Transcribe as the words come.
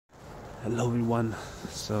Hello everyone.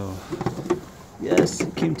 So yes,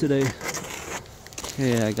 it came today.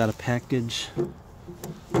 Okay, I got a package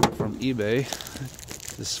from eBay.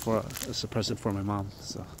 It's a present for my mom.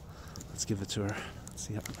 So let's give it to her. Let's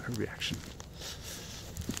see her reaction.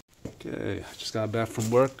 Okay, I just got back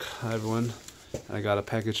from work. Hi everyone. And I got a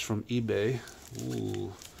package from eBay.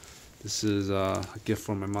 Ooh, this is a gift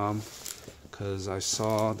for my mom because I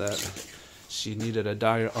saw that she needed a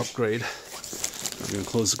dire upgrade. I'm gonna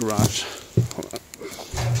close the garage.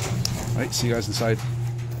 Alright, see you guys inside.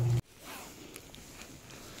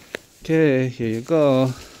 Okay, here you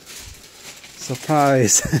go.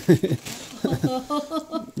 Surprise!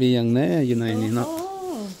 มีอย่างแน่อยู่ในนี้เนาะ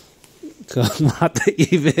เครื่องมาแต่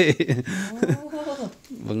eBay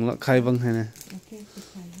เบิ่งละใครเบิ่งให้นะ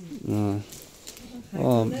เ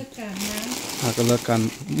ลิกกันนะหากเลิกกัน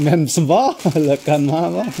แม่นสบ่เลิกกันมา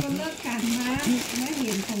บ่เลิกกันมาไม่เ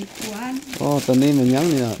ห็นของขวัญตอนนี้มันยัง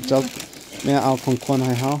นี่เจ้าแม่เอาของขวัญใ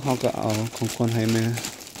ห้เขาก็เอาของขวัญให้แม่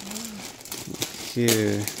โอเค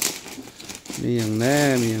มีอย่างแน่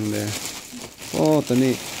มีอย่างแน่ตอน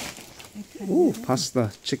นี้พาสต้า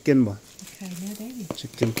ชิคเก้นบ่ชิ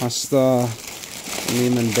คเก้นพาสต้าอันนี้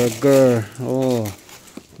มันเบอร์เกอร์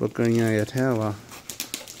เบอร์เกอร์ใหญ่แท้ว่ะ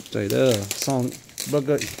ใจเด้อสองเบอร์เก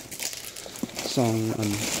อร์สองอัน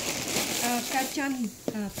Cajun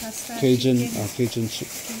pasta Cajun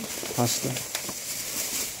pasta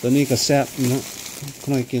ตัวนี้ก็แซ่บนะค่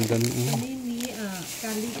อยกินตัวนี้มีก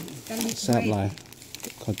าลิกแซ่บหลาย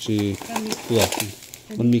ขอจีเปลือก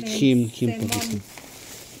มันมีครีมตัวนี้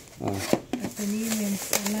ตัวนี้เป็นส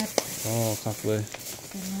ลัดครับเลย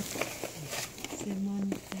สลัดแซลมอน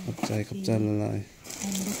ขับใจละลายแฮ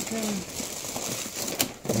มเบอร์เกอร์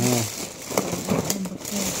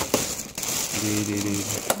ดี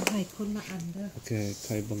ไข่คนละอันเด้อโอเคไ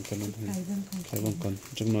ข่บังกันนั่นไข่บังก่อน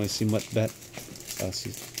จังหน่อยสิมัดแบดสิ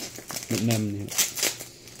แนมนี่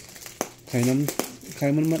ไข่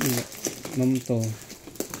มันมัดนี่น้ำโต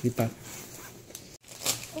นี่ตัด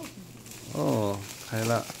ไข่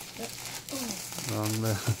ละลองเล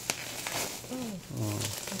ย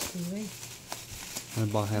มัน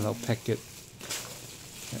บอกให้เราแพ็กเกจ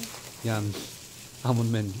ยันมัน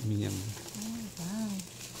เป็นมีอย่าง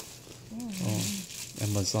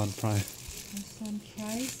Amazon Prime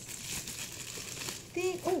ที่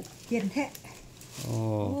เย็นแท้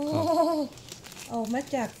ออกมา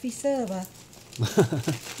จากฟรีเซอร์ป่ะ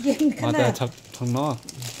เย็นขนาดมาแต่ทางนอก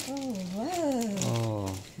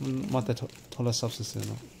มันมาแต่โทรศัพท์ซื่อๆ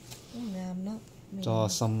เนาะงามเนาะจอ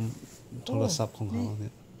ซัมโทรศัพท์ของเขาเนี่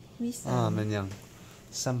ยมันอย่าง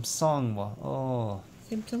Samsung บ่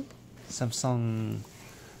Samsung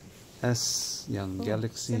S อย่าง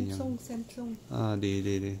Galaxy อย่างดี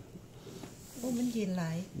มันเย็นหล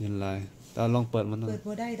ายแต่ลองเปิดมันหน่อยเปิด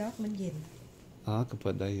บ่ได้ดอกมันเย็นก็เปิ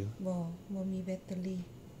ดได้อยู่บ่มีแบตเตอรี่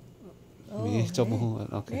มีจบบ่ฮู้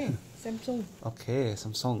โอเค Samsung โอเค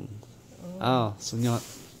Samsung สุ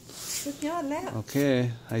ดยอดแล้วโอเค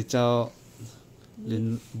ให้เจ้าลิ้น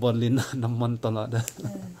น้ำมันตลอดเด้อ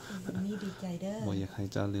มีดีใจเด้อบ่อยากให้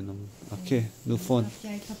เจ้าลิ้นน้ำโอเคนิวโฟน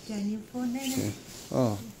ขอบใจนิวโฟนได้นะ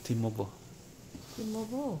ทีโมโบ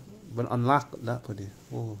มันอันลักแล้วพอดี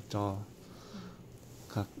จอ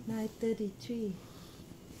ครับ933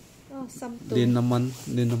ซัมตุงลิ้นน้ำ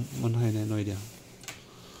มันให้หน่อยเดียว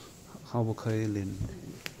เขาบ่เคยเล่น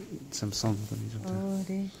Samsung ตัวนี้จัง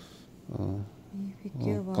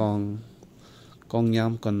กองยา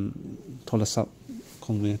มก่อนโทรศัพท์ข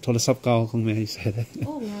องแม่โทรศัพท์เก่าของแม่ใส่ได้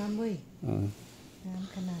งามเว้ยงาม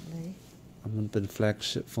ขนาดเลยมันเป็นแฟลก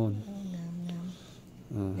ชิพโฟนงาม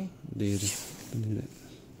ดีนี่แหละ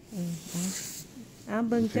เ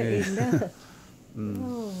บิ่งจะเองเด้อ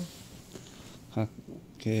ครับโ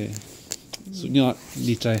อเคสุดยอด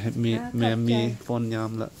ดีใจให้แม่มีโฟนยา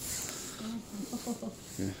มละ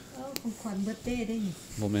ของขวัญเบิร์ธเดย์ได้นี่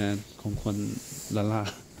บ่แม่นของขวัญละลา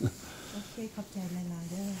โอเคขอบใจหลาย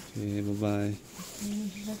ๆเด้อโอเคบ๊ายบาย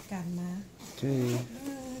เลิกกันนะโอเค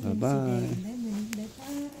บ๊ายบายบ๊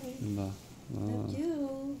ายบาย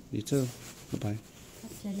you tooบ๊ายบายขอ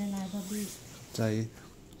บใจหลายๆบอบบี้ขอบใจ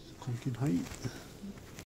ของกินให้